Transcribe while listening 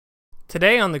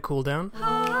Today on the Cool Down,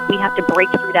 we have to break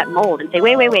through that mold and say,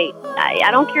 wait. I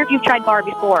don't care if you've tried Barre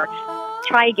before.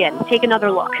 Try again. Take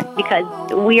another look, because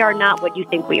we are not what you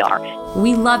think we are.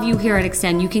 We love you here at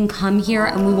Xtend. You can come here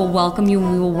and we will welcome you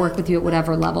and we will work with you at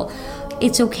whatever level.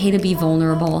 It's okay to be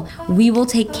vulnerable. We will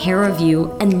take care of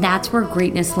you, and that's where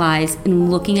greatness lies, in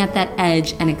looking at that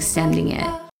edge and extending it.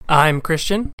 I'm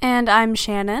Christian. And I'm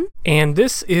Shannon. And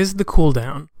this is the Cool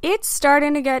Down. It's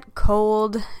starting to get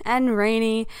cold and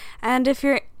rainy, and if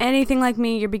you're anything like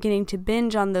me, you're beginning to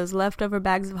binge on those leftover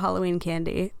bags of Halloween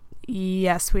candy.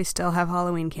 Yes, we still have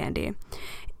Halloween candy.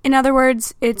 In other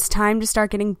words, it's time to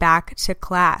start getting back to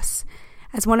class.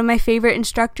 As one of my favorite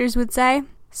instructors would say,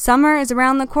 summer is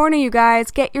around the corner, you guys.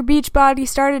 Get your beach body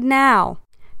started now.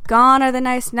 Gone are the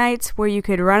nice nights where you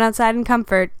could run outside in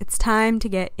comfort. It's time to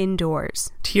get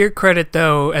indoors. To your credit,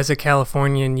 though, as a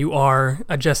Californian, you are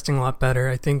adjusting a lot better.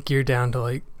 I think you're down to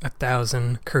like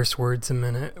 1,000 curse words a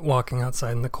minute walking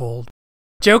outside in the cold.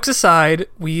 Jokes aside,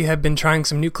 we have been trying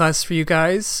some new classes for you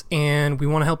guys, and we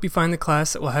want to help you find the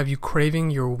class that will have you craving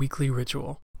your weekly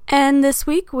ritual. And this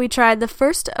week, we tried the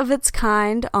first of its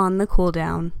kind on the Cool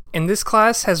Down. And this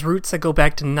class has roots that go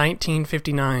back to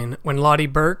 1959, when Lottie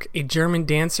Burke, a German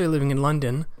dancer living in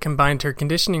London, combined her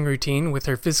conditioning routine with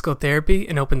her physical therapy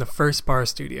and opened the first barre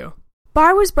studio.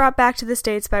 Barre was brought back to the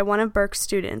States by one of Burke's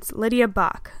students, Lydia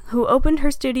Bach, who opened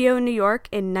her studio in New York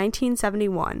in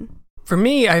 1971. For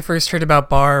me, I first heard about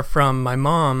barre from my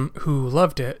mom, who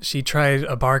loved it. She tried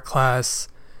a barre class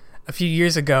a few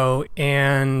years ago,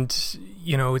 and,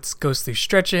 you know, it goes through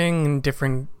stretching and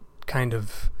different kind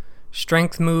of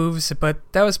strength moves, but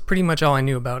that was pretty much all I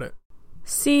knew about it.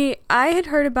 See, I had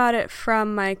heard about it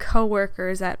from my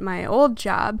coworkers at my old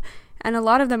job, and a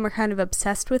lot of them were kind of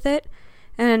obsessed with it.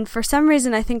 And for some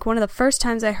reason, I think one of the first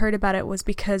times I heard about it was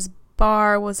because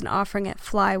Barre was an offering at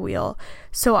Flywheel.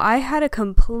 So I had a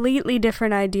completely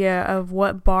different idea of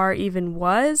what barre even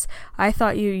was. I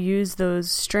thought you used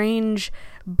those strange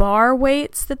bar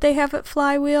weights that they have at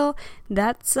Flywheel.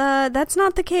 That's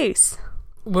not the case.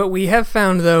 What we have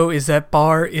found, though, is that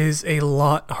barre is a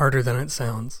lot harder than it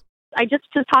sounds. I just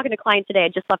was talking to a client today. I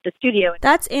just left the studio.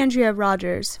 That's Andrea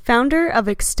Rogers, founder of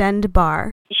Xtend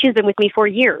Barre. She's been with me for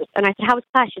years. And I said, how was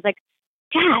class? She's like,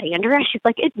 God, Andrea. She's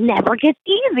like, it never gets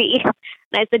easy. And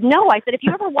I said, no. I said, if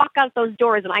you ever walk out those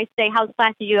doors and I say, how's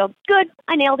class? You go, good,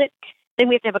 I nailed it. Then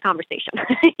we have to have a conversation.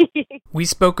 We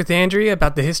spoke with Andrea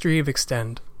about the history of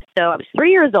Xtend. So I was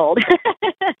 3 years old.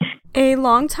 A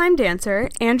longtime dancer,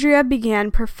 Andrea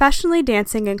began professionally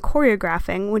dancing and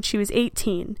choreographing when she was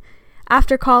 18.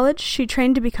 After college, she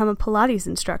trained to become a Pilates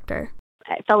instructor.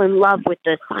 I fell in love with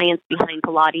the science behind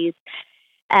Pilates.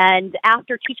 And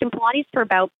after teaching Pilates for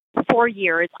about 4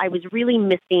 years, I was really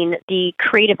missing the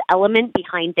creative element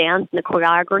behind dance and the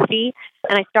choreography,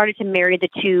 and I started to marry the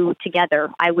two together.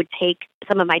 I would take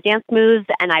some of my dance moves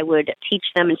and I would teach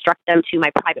them, instruct them to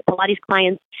my private Pilates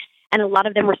clients, and a lot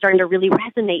of them were starting to really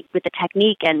resonate with the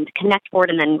technique and connect for it,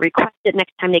 and then request it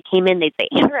next time they came in. They'd say,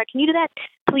 Andrea, can you do that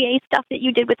plie stuff that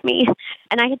you did with me?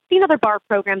 And I had seen other barre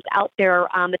programs out there.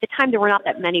 At the time, there were not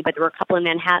that many, but there were a couple in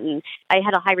Manhattan. I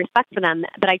had a high respect for them,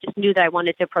 but I just knew that I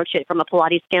wanted to approach it from a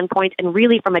Pilates standpoint and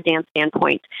really from a dance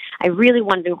standpoint. I really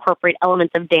wanted to incorporate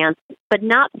elements of dance, but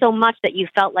not so much that you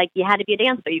felt like you had to be a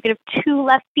dancer. You could have 2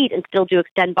 left feet and still do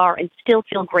Xtend barre and still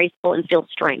feel graceful and feel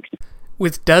strength.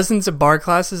 With dozens of barre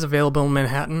classes available in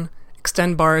Manhattan,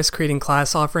 Xtend Barre is creating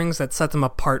class offerings that set them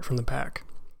apart from the pack.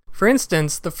 For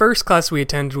instance, the first class we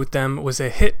attended with them was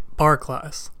a HIIT barre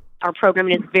class. Our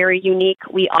programming is very unique.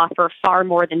 We offer far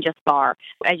more than just barre.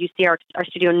 As you see, our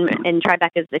studio in Tribeca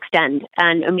is Xtend,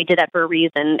 and we did that for a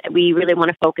reason. We really want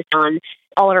to focus on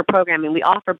all of our programming. We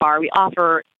offer barre. We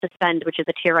offer Suspend, which is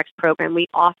a TRX program. We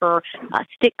offer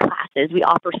stick classes. We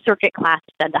offer circuit classes,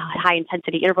 the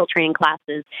high-intensity interval training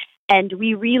classes. And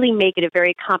we really make it a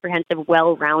very comprehensive,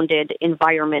 well-rounded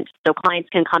environment so clients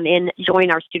can come in, join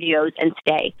our studios, and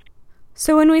stay.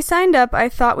 So when we signed up, I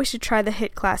thought we should try the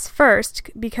HIIT class first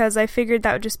because I figured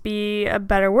that would just be a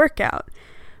better workout.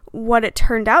 What it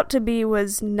turned out to be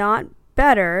was not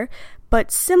better, but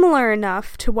similar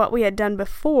enough to what we had done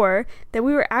before that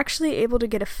we were actually able to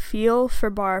get a feel for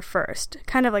barre first,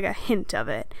 kind of like a hint of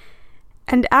it.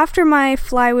 And after my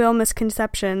Flywheel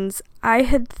misconceptions, I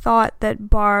had thought that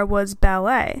barre was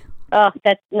ballet. Oh,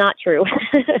 that's not true.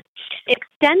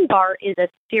 Xtend barre is a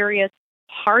serious,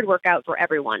 hard workout for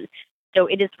everyone. So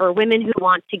it is for women who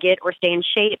want to get or stay in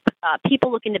shape,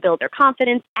 people looking to build their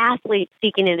confidence, athletes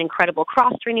seeking an incredible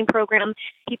cross-training program.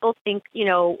 People think,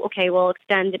 okay, well,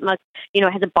 Xtend, it must,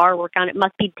 has a barre workout. It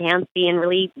must be dancey and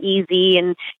really easy.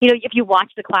 And, if you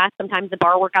watch the class, sometimes the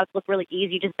barre workouts look really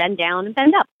easy. You just bend down and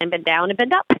bend up and bend down and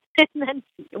bend up. And then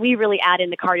we really add in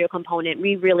the cardio component.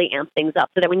 We really amp things up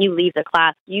so that when you leave the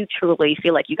class, you truly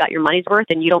feel like you got your money's worth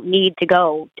and you don't need to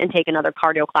go and take another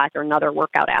cardio class or another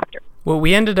workout after. What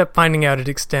we ended up finding out at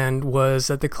Xtend was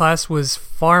that the class was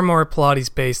far more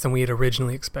Pilates-based than we had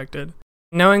originally expected.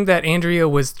 Knowing that Andrea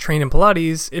was trained in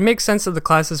Pilates, it makes sense that the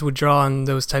classes would draw on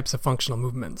those types of functional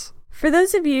movements. For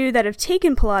those of you that have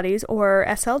taken Pilates or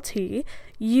SLT,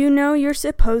 you know you're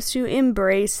supposed to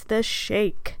embrace the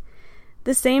shake.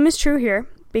 The same is true here,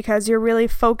 because you're really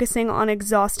focusing on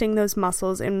exhausting those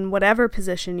muscles in whatever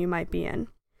position you might be in.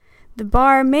 The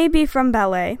bar may be from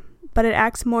ballet, but it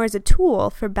acts more as a tool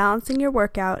for balancing your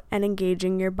workout and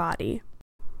engaging your body.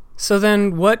 So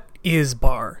then, what is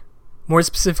Barre? More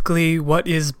specifically, what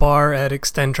is Barre at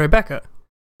Xtend Tribeca?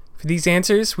 For these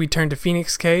answers, we turn to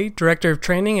Phoenix Kay, Director of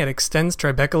Training at Xtend's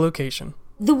Tribeca location.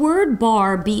 The word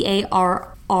bar,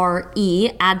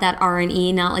 B-A-R-R-E, add that R and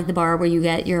E, not like the bar where you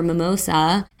get your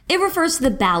mimosa. It refers to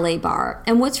the ballet bar.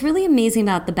 And what's really amazing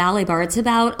about the ballet bar, it's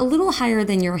about a little higher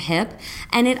than your hip,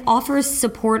 and it offers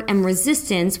support and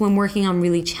resistance when working on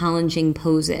really challenging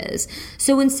poses.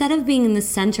 So instead of being in the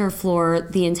center floor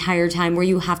the entire time where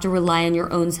you have to rely on your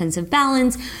own sense of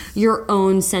balance, your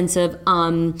own sense of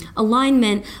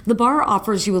alignment, the bar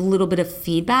offers you a little bit of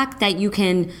feedback that you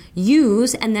can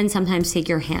use and then sometimes take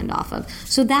your hand off of.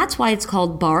 So that's why it's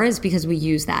called bar, is because we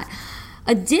use that.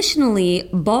 Additionally,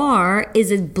 Barre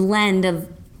is a blend of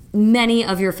many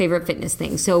of your favorite fitness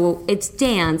things. So it's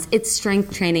dance, it's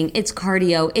strength training, it's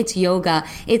cardio, it's yoga,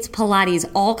 it's Pilates,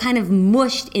 all kind of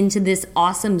mushed into this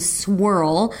awesome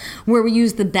swirl where we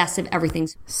use the best of everything.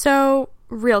 So,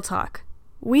 real talk.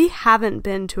 We haven't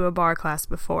been to a bar class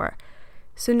before.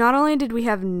 So not only did we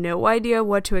have no idea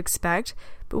what to expect,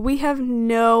 but we have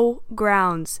no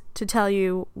grounds to tell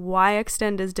you why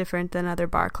Xtend is different than other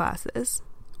bar classes.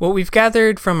 What we've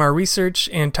gathered from our research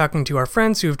and talking to our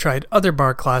friends who have tried other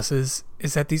bar classes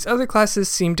is that these other classes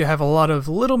seem to have a lot of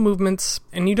little movements,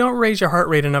 and you don't raise your heart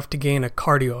rate enough to gain a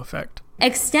cardio effect.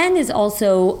 Xtend is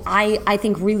also, I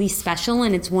think, really special,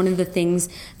 and it's one of the things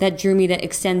that drew me to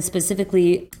Xtend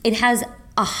specifically. It has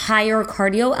a higher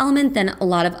cardio element than a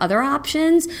lot of other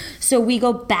options. So we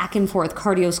go back and forth,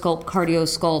 cardio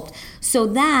sculpt, so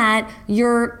that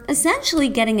you're essentially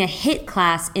getting a HIIT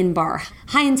class in Barre.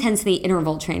 High intensity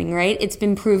interval training, right? It's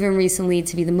been proven recently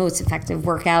to be the most effective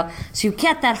workout. So you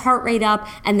get that heart rate up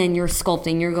and then you're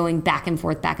sculpting, you're going back and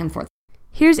forth, back and forth.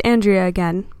 Here's Andrea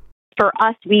again. For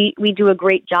us, we do a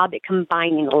great job at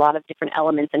combining a lot of different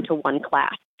elements into one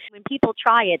class. When people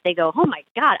try it, they go, oh my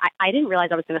God, I didn't realize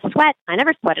I was going to sweat. I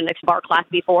never sweated in a bar class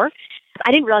before.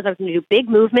 I didn't realize I was going to do big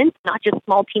movements, not just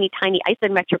small, teeny, tiny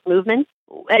isometric movements.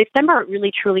 At Xtend Barre, it really,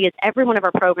 truly is. Every one of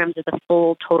our programs is a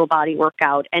full, total body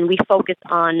workout, and we focus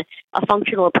on a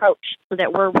functional approach so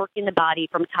that we're working the body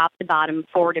from top to bottom,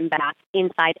 forward and back,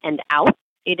 inside and out.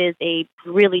 It is a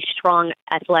really strong,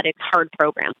 athletic, hard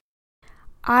program.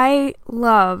 I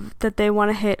love that they want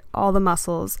to hit all the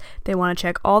muscles, they want to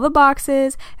check all the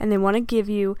boxes, and they want to give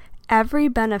you every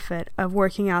benefit of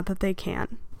working out that they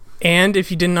can. And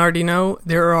if you didn't already know,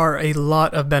 there are a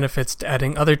lot of benefits to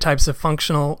adding other types of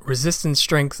functional resistance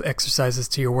strength exercises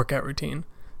to your workout routine.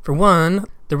 For one,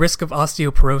 the risk of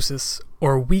osteoporosis,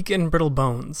 or weak and brittle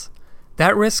bones.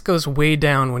 That risk goes way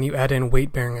down when you add in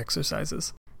weight-bearing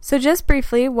exercises. So just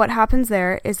briefly, what happens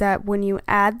there is that when you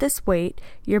add this weight,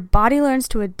 your body learns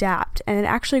to adapt and it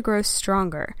actually grows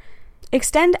stronger.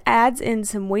 Xtend adds in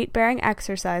some weight-bearing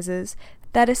exercises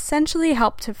that essentially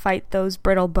help to fight those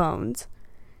brittle bones.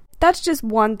 That's just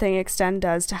one thing Xtend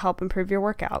does to help improve your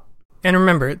workout. And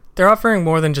remember, they're offering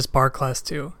more than just Barre class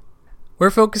too.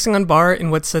 We're focusing on Barre and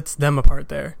what sets them apart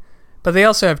there. But they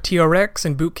also have TRX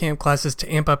and boot camp classes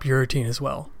to amp up your routine as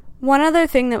well. One other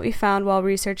thing that we found while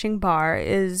researching Barre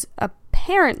is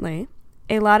apparently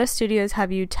a lot of studios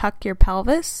have you tuck your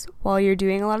pelvis while you're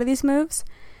doing a lot of these moves.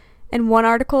 And one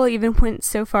article even went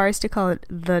so far as to call it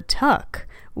the tuck,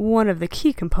 one of the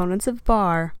key components of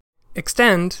Barre.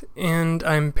 Xtend, and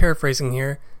I'm paraphrasing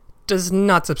here, does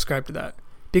not subscribe to that,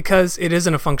 because it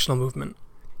isn't a functional movement.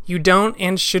 You don't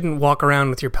and shouldn't walk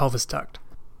around with your pelvis tucked.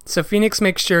 So Phoenix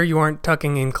makes sure you aren't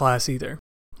tucking in class either.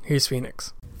 Here's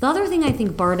Phoenix. The other thing I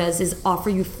think Barre does is offer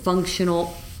you functional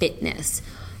fitness.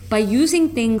 By using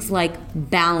things like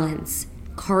balance,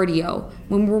 cardio,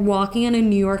 when we're walking on a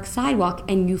New York sidewalk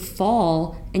and you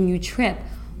fall and you trip,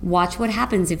 watch what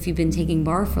happens if you've been taking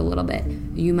Barre for a little bit.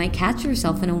 You might catch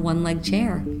yourself in a one-leg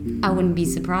chair. I wouldn't be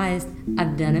surprised.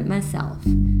 I've done it myself.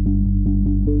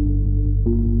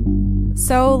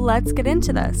 So let's get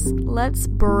into this. Let's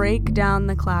break down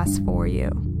the class for you.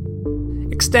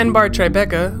 Xtend Bar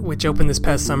Tribeca, which opened this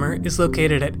past summer, is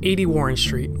located at 80 Warren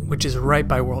Street, which is right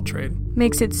by World Trade.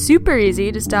 Makes it super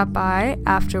easy to stop by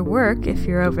after work if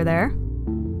you're over there.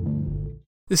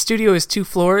 The studio is 2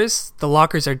 floors, the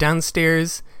lockers are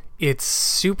downstairs, it's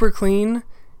super clean,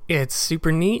 it's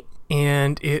super neat,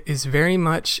 and it is very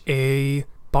much a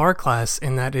bar class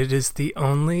in that it is the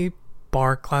only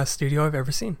bar class studio I've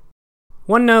ever seen.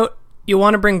 One note, you'll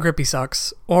want to bring grippy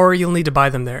socks, or you'll need to buy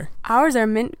them there. Ours are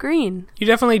mint green. You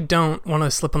definitely don't want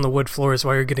to slip on the wood floors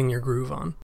while you're getting your groove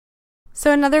on.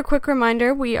 So another quick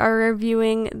reminder, we are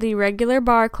reviewing the regular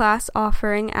bar class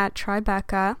offering at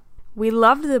Tribeca. We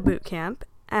loved the boot camp,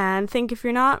 and think if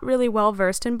you're not really well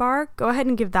versed in bar, go ahead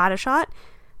and give that a shot.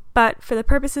 But for the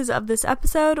purposes of this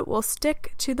episode, we'll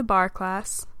stick to the bar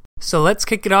class. So let's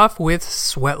kick it off with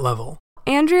sweat level.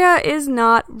 Andrea is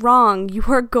not wrong. You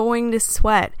are going to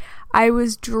sweat. I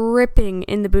was dripping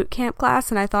in the boot camp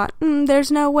class, and I thought, there's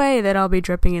no way that I'll be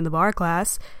dripping in the bar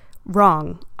class.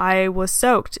 Wrong. I was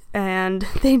soaked, and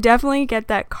they definitely get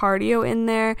that cardio in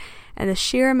there, and the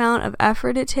sheer amount of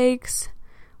effort it takes.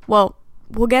 Well,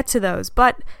 we'll get to those,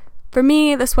 but for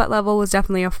me, the sweat level was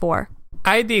definitely a 4.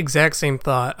 I had the exact same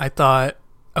thought. I thought,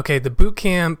 okay, the boot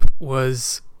camp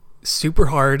was super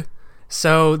hard,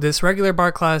 so this regular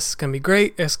bar class is going to be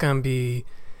great. It's going to be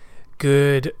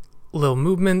good little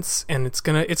movements, and it's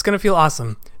gonna feel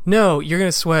awesome. No, you're gonna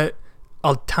sweat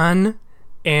a ton,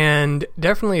 and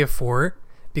definitely a 4,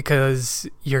 because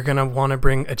you're gonna want to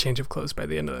bring a change of clothes by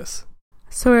the end of this.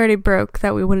 So we already broke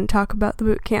that we wouldn't talk about the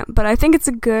boot camp, but I think it's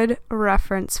a good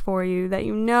reference for you that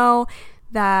you know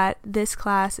that this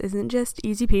class isn't just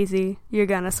easy peasy. You're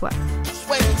gonna sweat.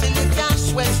 Sweat till you can't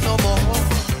sweat no more.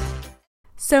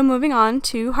 So moving on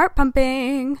to heart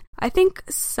pumping. I think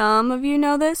some of you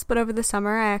know this, but over the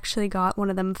summer I actually got one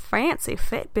of them fancy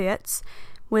Fitbits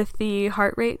with the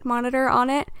heart rate monitor on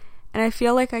it, and I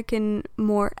feel like I can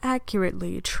more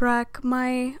accurately track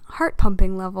my heart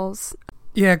pumping levels.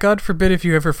 Yeah, God forbid if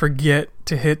you ever forget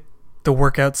to hit the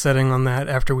workout setting on that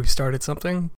after we've started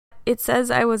something. It says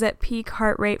I was at peak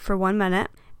heart rate for 1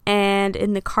 minute, and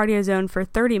in the cardio zone for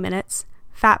 30 minutes,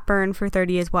 fat burn for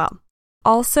 30 as well.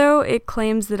 Also, it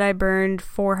claims that I burned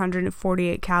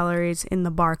 448 calories in the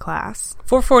bar class.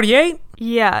 448?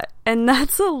 Yeah, and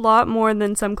that's a lot more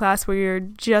than some class where you're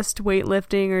just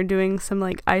weightlifting or doing some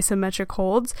like isometric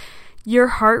holds. Your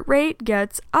heart rate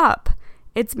gets up.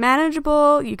 It's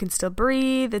manageable, you can still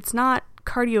breathe, it's not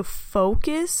cardio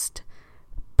focused,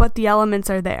 but the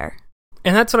elements are there.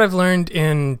 And that's what I've learned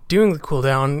in doing the cool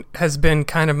down has been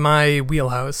kind of my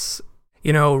wheelhouse.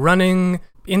 You know, running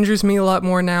injures me a lot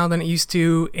more now than it used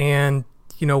to, and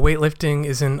weightlifting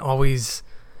isn't always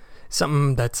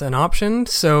something that's an option,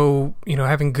 so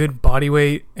having good body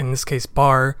weight, in this case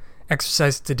bar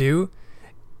exercise to do,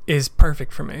 is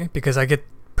perfect for me because I get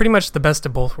pretty much the best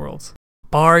of both worlds.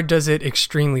 Bar does it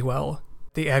extremely well.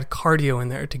 They add cardio in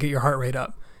there to get your heart rate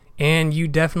up, and you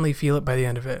definitely feel it by the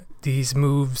end of it. These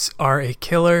moves are a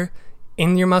killer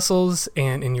in your muscles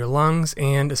and in your lungs,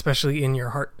 and especially in your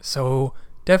heart, so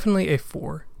definitely a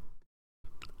 4.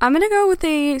 I'm going to go with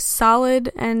a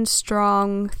solid and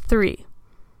strong 3.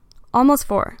 Almost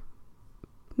 4.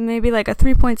 Maybe like a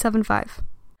 3.75.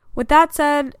 With that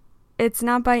said, it's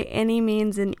not by any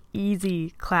means an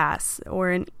easy class or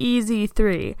an easy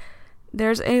 3.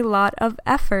 There's a lot of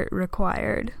effort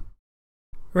required.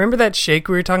 Remember that shake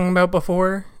we were talking about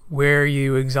before, where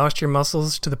you exhaust your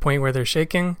muscles to the point where they're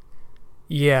shaking?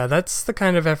 Yeah, that's the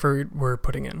kind of effort we're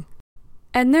putting in.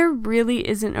 And there really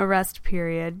isn't a rest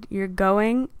period. You're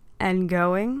going and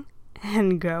going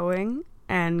and going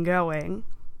and going.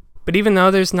 But even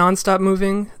though there's nonstop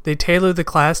moving, they tailor the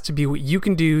class to be what you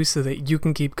can do so that you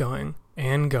can keep going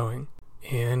and going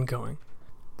and going.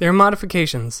 There are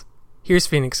modifications. Here's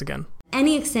Phoenix again.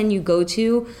 Any Xtend you go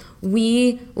to,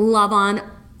 we love on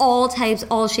all types,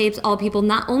 all shapes, all people,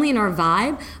 not only in our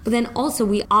vibe, but then also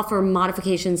we offer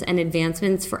modifications and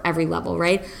advancements for every level,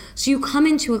 right? So you come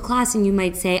into a class and you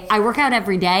might say, I work out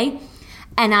every day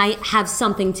and I have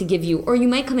something to give you. Or you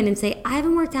might come in and say, I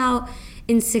haven't worked out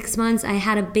in 6 months. I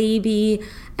had a baby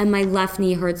and my left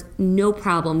knee hurts. No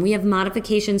problem. We have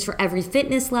modifications for every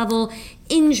fitness level,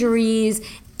 injuries,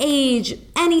 age,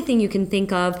 anything you can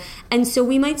think of. And so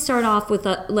we might start off with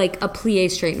a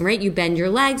plie straighten, right? You bend your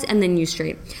legs and then you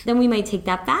straighten. Then we might take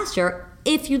that faster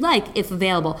if you'd like, if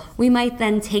available. We might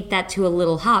then take that to a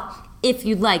little hop if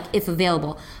you'd like, if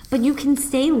available. But you can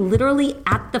stay literally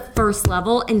at the first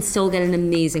level and still get an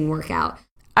amazing workout.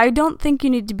 I don't think you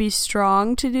need to be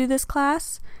strong to do this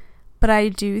class, but I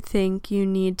do think you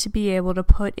need to be able to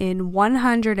put in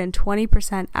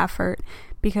 120% effort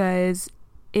because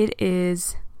it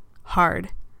is hard.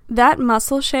 That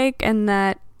muscle shake and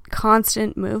that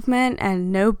constant movement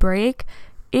and no break,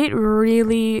 it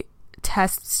really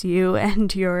tests you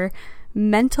and your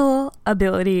mental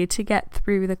ability to get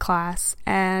through the class,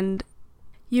 and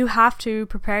you have to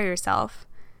prepare yourself.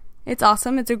 It's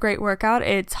awesome. It's a great workout.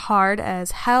 It's hard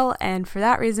as hell, and for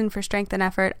that reason, for strength and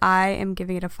effort, I am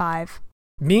giving it a 5.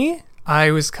 Me?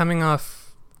 I was coming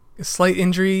off a slight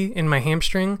injury in my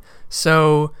hamstring,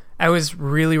 so I was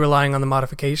really relying on the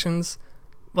modifications,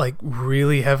 like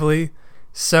really heavily.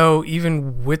 So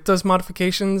even with those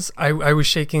modifications, I was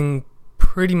shaking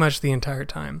pretty much the entire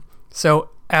time. So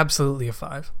absolutely a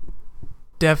 5.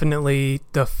 Definitely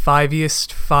the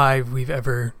 5-iest 5 we've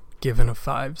ever given of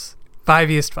 5s.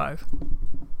 5-iest 5.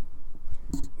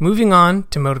 Moving on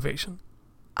to motivation.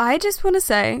 I just want to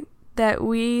say that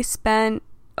we spent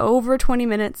over 20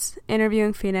 minutes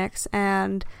interviewing Phoenix,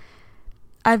 and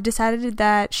I've decided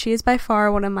that she is by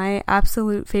far one of my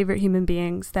absolute favorite human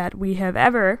beings that we have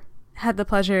ever had the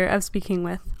pleasure of speaking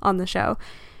with on the show.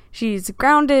 She's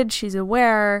grounded, she's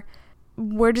aware.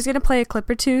 We're just going to play a clip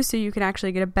or two so you can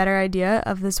actually get a better idea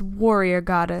of this warrior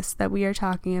goddess that we are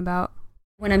talking about.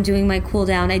 When I'm doing my cool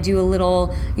down, I do a little,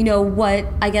 what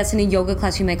I guess in a yoga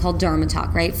class you might call dharma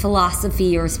talk, right?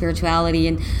 Philosophy or spirituality.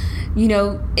 And,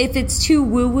 if it's too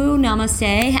woo-woo,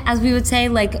 namaste, as we would say,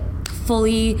 like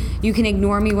fully, you can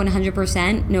ignore me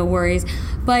 100%, no worries.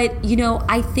 But,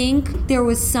 I think there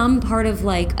was some part of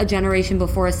like a generation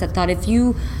before us that thought if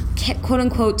you quote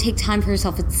unquote take time for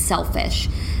yourself, it's selfish.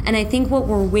 And I think what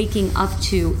we're waking up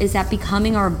to is that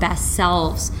becoming our best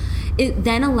selves, it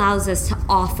then allows us to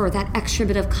offer that extra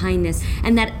bit of kindness.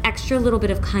 And that extra little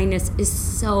bit of kindness is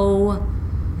so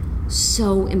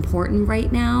important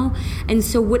right now. And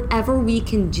so whatever we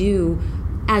can do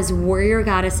as warrior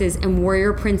goddesses and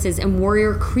warrior princes and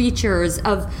warrior creatures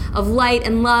of light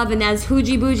and love, and as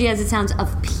hooji bougie as it sounds,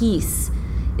 of peace,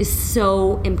 is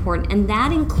so important. And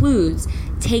that includes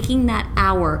taking that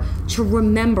hour to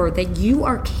remember that you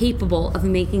are capable of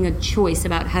making a choice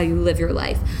about how you live your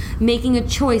life, making a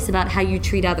choice about how you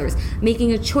treat others,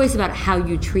 making a choice about how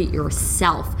you treat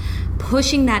yourself,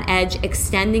 pushing that edge,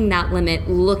 extending that limit,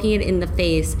 looking it in the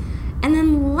face, and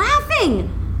then laughing,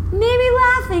 maybe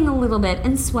laughing a little bit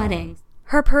and sweating.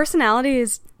 Her personality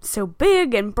is so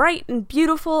big and bright and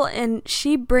beautiful, and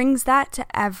she brings that to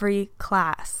every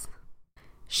class.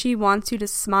 She wants you to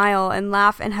smile and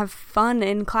laugh and have fun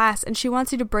in class, and she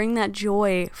wants you to bring that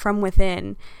joy from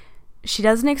within. She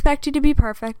doesn't expect you to be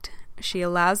perfect. She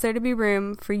allows there to be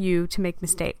room for you to make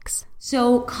mistakes.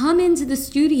 So come into the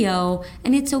studio,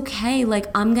 and it's okay. Like,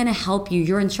 I'm going to help you.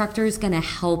 Your instructor is going to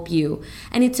help you.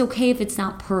 And it's okay if it's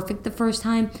not perfect the first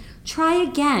time. Try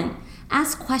again.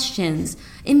 Ask questions.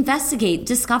 Investigate.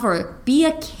 Discover. Be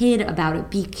a kid about it.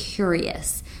 Be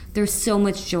curious. There's so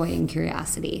much joy in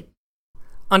curiosity.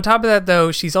 On top of that,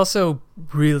 though, she's also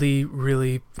really,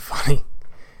 really funny.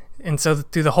 And so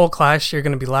through the whole class, you're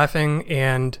going to be laughing,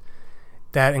 and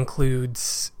that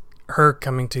includes her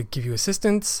coming to give you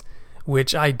assistance,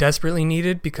 which I desperately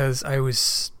needed because I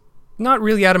was not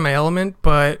really out of my element,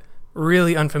 but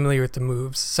really unfamiliar with the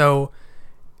moves. So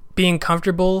being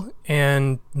comfortable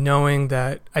and knowing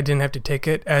that I didn't have to take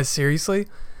it as seriously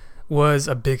was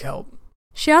a big help.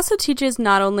 She also teaches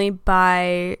not only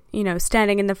by,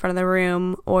 standing in the front of the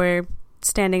room or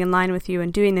standing in line with you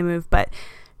and doing the move, but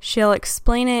she'll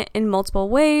explain it in multiple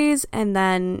ways and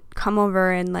then come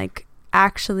over and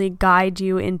actually guide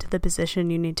you into the position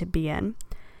you need to be in.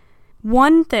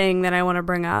 One thing that I want to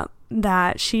bring up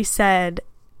that she said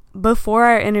before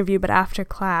our interview but after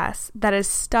class that has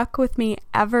stuck with me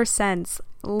ever since,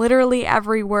 literally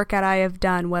every workout I have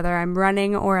done, whether I'm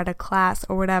running or at a class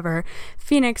or whatever.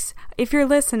 Phoenix, if you're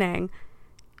listening,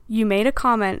 you made a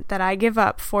comment that I give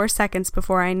up 4 seconds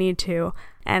before I need to,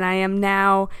 and I am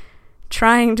now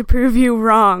trying to prove you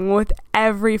wrong with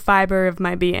every fiber of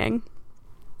my being.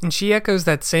 And she echoes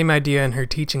that same idea in her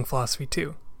teaching philosophy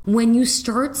too. When you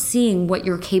start seeing what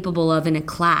you're capable of in a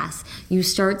class, you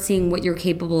start seeing what you're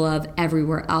capable of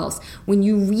everywhere else. When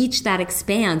you reach that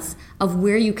expanse of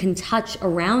where you can touch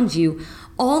around you,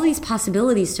 all these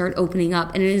possibilities start opening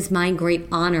up. And it is my great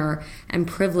honor and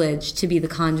privilege to be the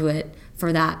conduit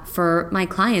for that, for my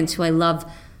clients who I love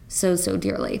so, so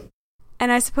dearly.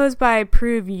 And I suppose by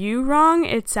prove you wrong,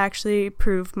 it's actually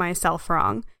prove myself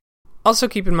wrong. Also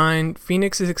keep in mind,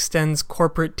 Phoenix is Xtend's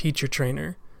corporate teacher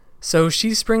trainer. So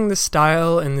she's bringing this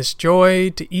style and this joy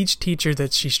to each teacher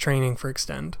that she's training for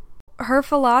Xtend. Her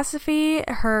philosophy,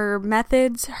 her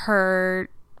methods, her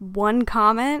one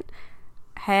comment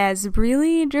has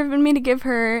really driven me to give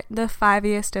her the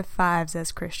 5-iest of 5s,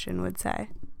 as Christian would say.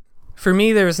 For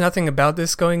me, there was nothing about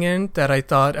this going in that I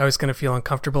thought I was going to feel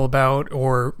uncomfortable about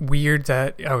or weird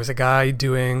that I was a guy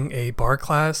doing a bar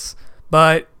class.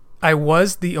 But I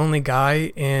was the only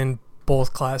guy in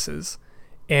both classes.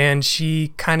 And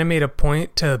she kind of made a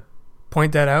point to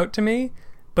point that out to me,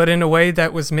 but in a way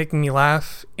that was making me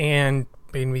laugh and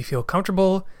made me feel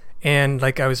comfortable. And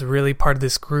like I was really part of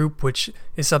this group, which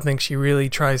is something she really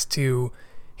tries to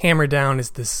hammer down,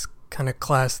 is this kind of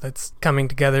class that's coming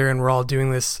together and we're all doing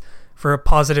this for a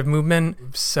positive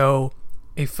movement. So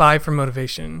a 5 for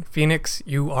motivation. Phoenix,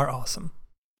 you are awesome.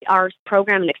 Our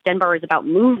program in Xtend Barre is about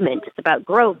movement. It's about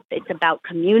growth. It's about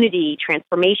community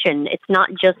transformation. It's not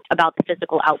just about the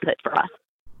physical output for us.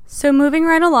 So moving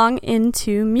right along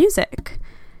into music.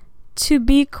 To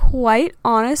be quite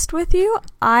honest with you,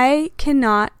 I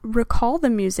cannot recall the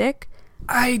music.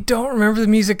 I don't remember the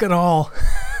music at all.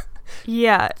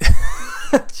 Yeah.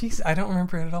 Jeez, I don't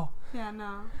remember it at all. Yeah,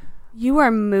 no. You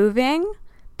are moving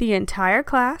the entire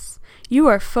class. You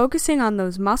are focusing on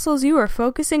those muscles. You are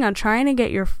focusing on trying to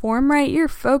get your form right. You're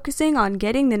focusing on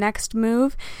getting the next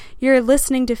move. You're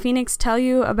listening to Phoenix tell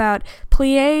you about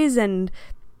pliés and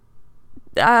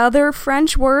other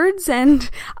French words, and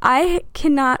I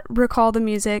cannot recall the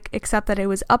music except that it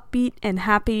was upbeat and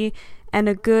happy and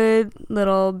a good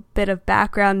little bit of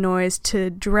background noise to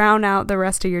drown out the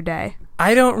rest of your day.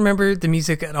 I don't remember the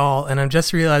music at all, and I'm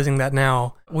just realizing that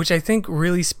now, which I think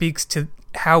really speaks to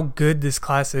how good this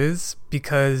class is,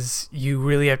 because you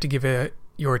really have to give it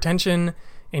your attention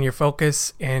and your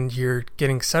focus, and you're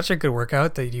getting such a good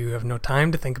workout that you have no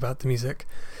time to think about the music.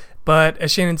 But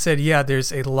as Shannon said, yeah,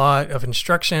 there's a lot of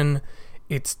instruction.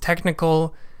 It's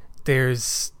technical.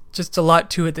 There's just a lot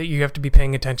to it that you have to be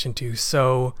paying attention to.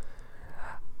 So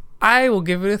I will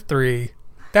give it a 3.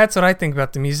 That's what I think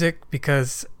about the music,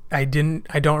 because I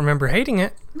don't remember hating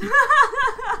it.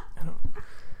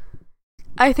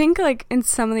 I think like in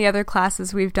some of the other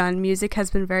classes we've done, music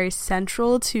has been very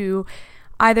central to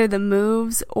either the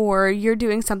moves or you're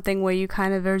doing something where you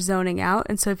kind of are zoning out.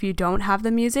 And so if you don't have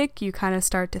the music, you kind of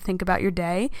start to think about your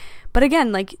day. But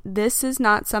again, like this is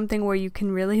not something where you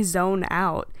can really zone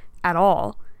out at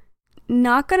all.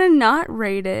 Not gonna not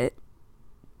rate it,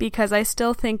 because I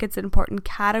still think it's an important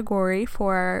category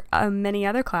for many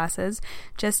other classes.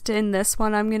 Just in this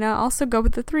one, I'm gonna also go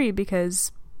with the 3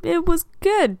 because it was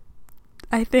good,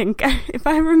 I think, if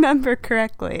I remember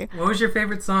correctly. What was your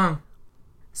favorite song?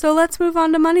 So let's move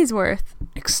on to money's worth.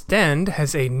 Xtend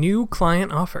has a new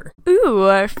client offer. Ooh,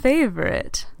 our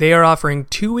favorite. They are offering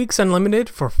 2 weeks unlimited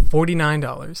for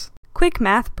 $49. Quick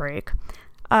math break.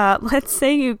 Let's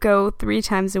say you go 3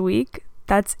 times a week.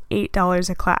 That's $8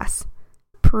 a class.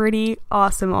 Pretty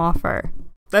awesome offer.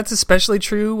 That's especially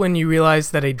true when you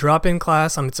realize that a drop-in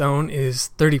class on its own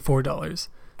is $34.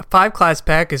 A 5-class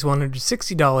pack is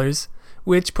 $160,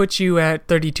 which puts you at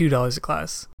 $32 a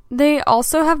class. They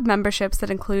also have memberships that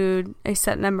include a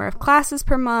set number of classes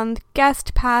per month,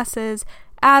 guest passes,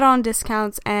 add-on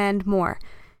discounts, and more.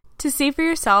 To see for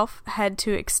yourself, head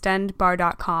to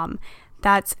xtendbarre.com.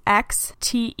 That's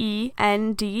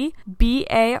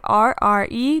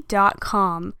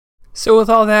xtendbarre.com. So with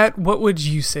all that, what would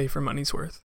you say for money's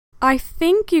worth? I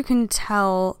think you can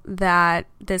tell that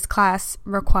this class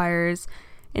requires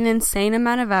an insane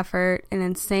amount of effort, an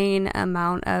insane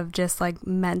amount of just like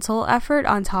mental effort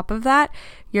on top of that.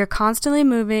 You're constantly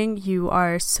moving, you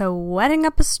are sweating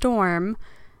up a storm,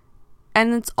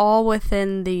 and it's all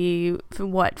within the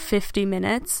 50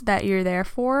 minutes that you're there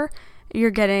for. You're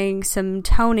getting some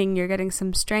toning, you're getting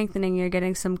some strengthening, you're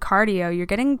getting some cardio, you're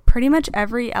getting pretty much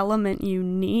every element you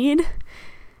need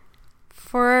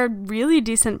for a really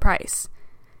decent price.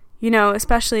 You know,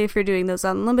 especially if you're doing those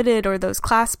unlimited or those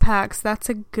class packs, that's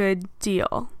a good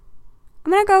deal.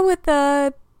 I'm going to go with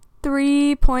the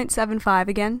 3.75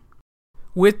 again.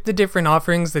 With the different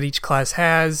offerings that each class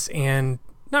has, and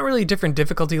not really different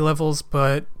difficulty levels,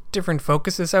 but different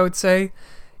focuses, I would say,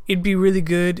 it'd be really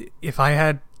good if I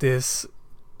had this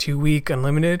 2-week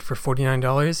unlimited for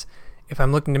 $49. If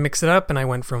I'm looking to mix it up and I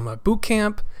went from a boot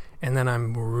camp and then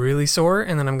I'm really sore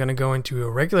and then I'm going to go into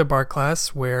a regular bar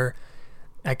class where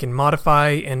I can modify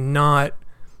and not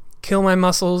kill my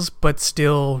muscles but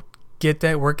still get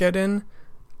that workout in,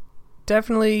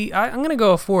 definitely I'm going to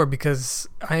go a 4 because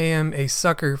I am a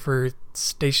sucker for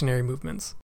stationary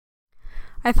movements.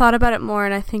 I thought about it more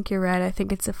and I think you're right. I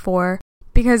think it's a 4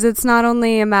 because it's not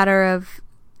only a matter of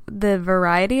the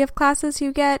variety of classes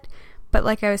you get, but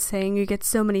like I was saying, you get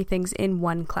so many things in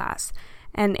one class.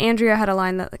 And Andrea had a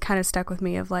line that kind of stuck with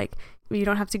me of like, you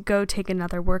don't have to go take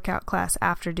another workout class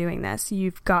after doing this.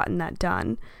 You've gotten that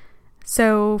done.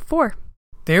 So 4.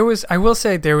 I will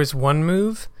say there was one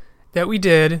move that we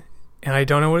did and I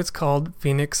don't know what it's called,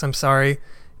 Phoenix, I'm sorry,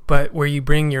 but where you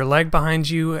bring your leg behind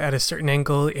you at a certain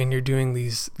angle and you're doing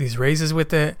these raises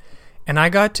with it. And I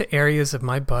got to areas of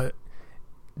my butt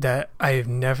that I've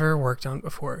never worked on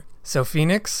before. So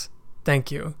Phoenix,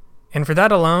 thank you. And for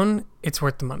that alone, it's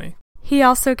worth the money. He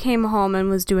also came home and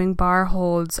was doing bar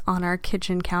holds on our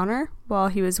kitchen counter while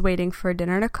he was waiting for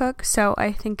dinner to cook, so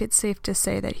I think it's safe to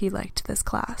say that he liked this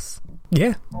class.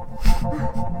 Yeah.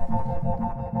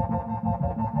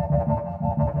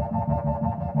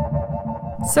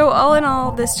 So all in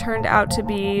all, this turned out to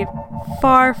be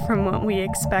far from what we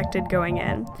expected going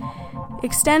in.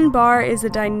 Xtend Barre is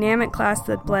a dynamic class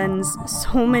that blends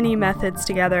so many methods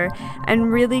together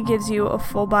and really gives you a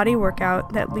full body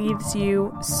workout that leaves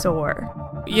you sore.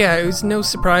 Yeah, it was no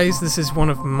surprise this is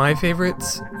one of my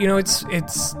favorites. You know,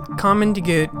 it's common to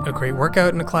get a great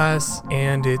workout in a class,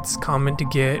 and it's common to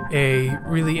get a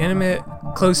really intimate,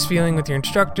 close feeling with your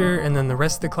instructor and then the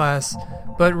rest of the class,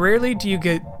 but rarely do you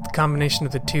get the combination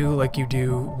of the two like you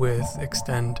do with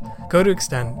Xtend. Go to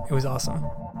Xtend. It was awesome.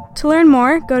 To learn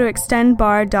more, go to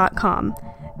xtendbarre.com.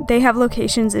 They have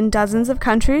locations in dozens of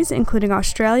countries, including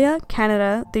Australia,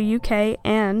 Canada, the UK,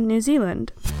 and New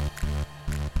Zealand.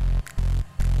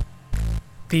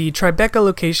 The Tribeca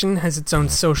location has its own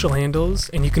social handles,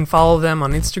 and you can follow them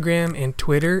on Instagram and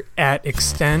Twitter at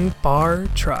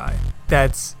XtendBarreTri.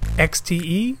 That's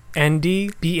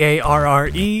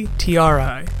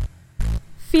XtendBarretri.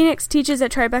 Phoenix teaches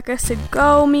at Tribeca, so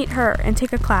go meet her and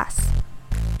take a class.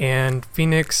 And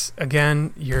Phoenix,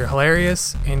 again, you're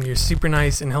hilarious, and you're super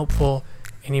nice and helpful,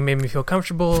 and you made me feel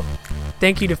comfortable.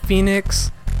 Thank you to Phoenix,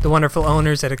 the wonderful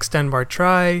owners at Xtend Barre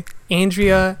Tri,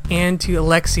 Andrea, and to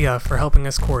Alexia for helping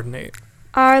us coordinate.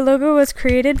 Our logo was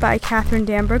created by Catherine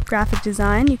Dambrook Graphic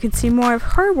Design. You can see more of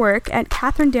her work at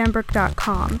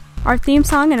catherinedambrook.com. Our theme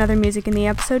song and other music in the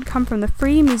episode come from the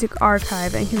Free Music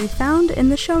Archive and can be found in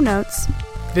the show notes.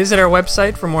 Visit our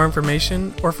website for more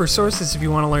information or for sources if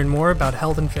you want to learn more about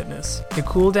health and fitness.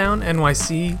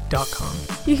 TheCooldownNYC.com.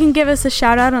 You can give us a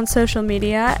shout out on social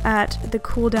media at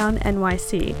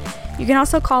TheCooldownNYC. You can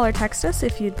also call or text us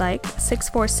if you'd like,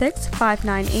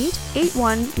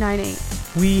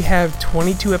 646-598-8198. We have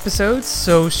 22 episodes,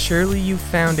 so surely you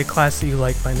found a class that you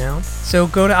like by now. So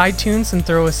go to iTunes and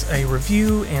throw us a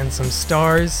review and some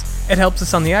stars. It helps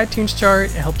us on the iTunes chart,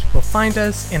 it helps people find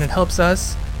us, and it helps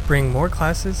us bring more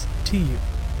classes to you.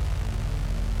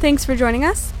 Thanks for joining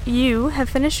us. You have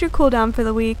finished your cool down for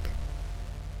the week.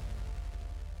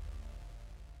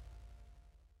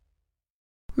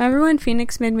 Remember when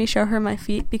Phoenix made me show her my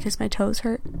feet because my toes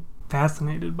hurt?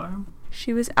 Fascinated by them.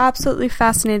 She was absolutely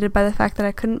fascinated by the fact that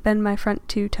I couldn't bend my front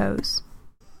two toes.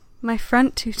 My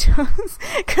front two toes?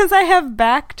 Because I have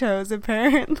back toes,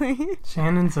 apparently.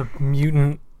 Shannon's a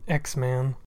mutant X-Man.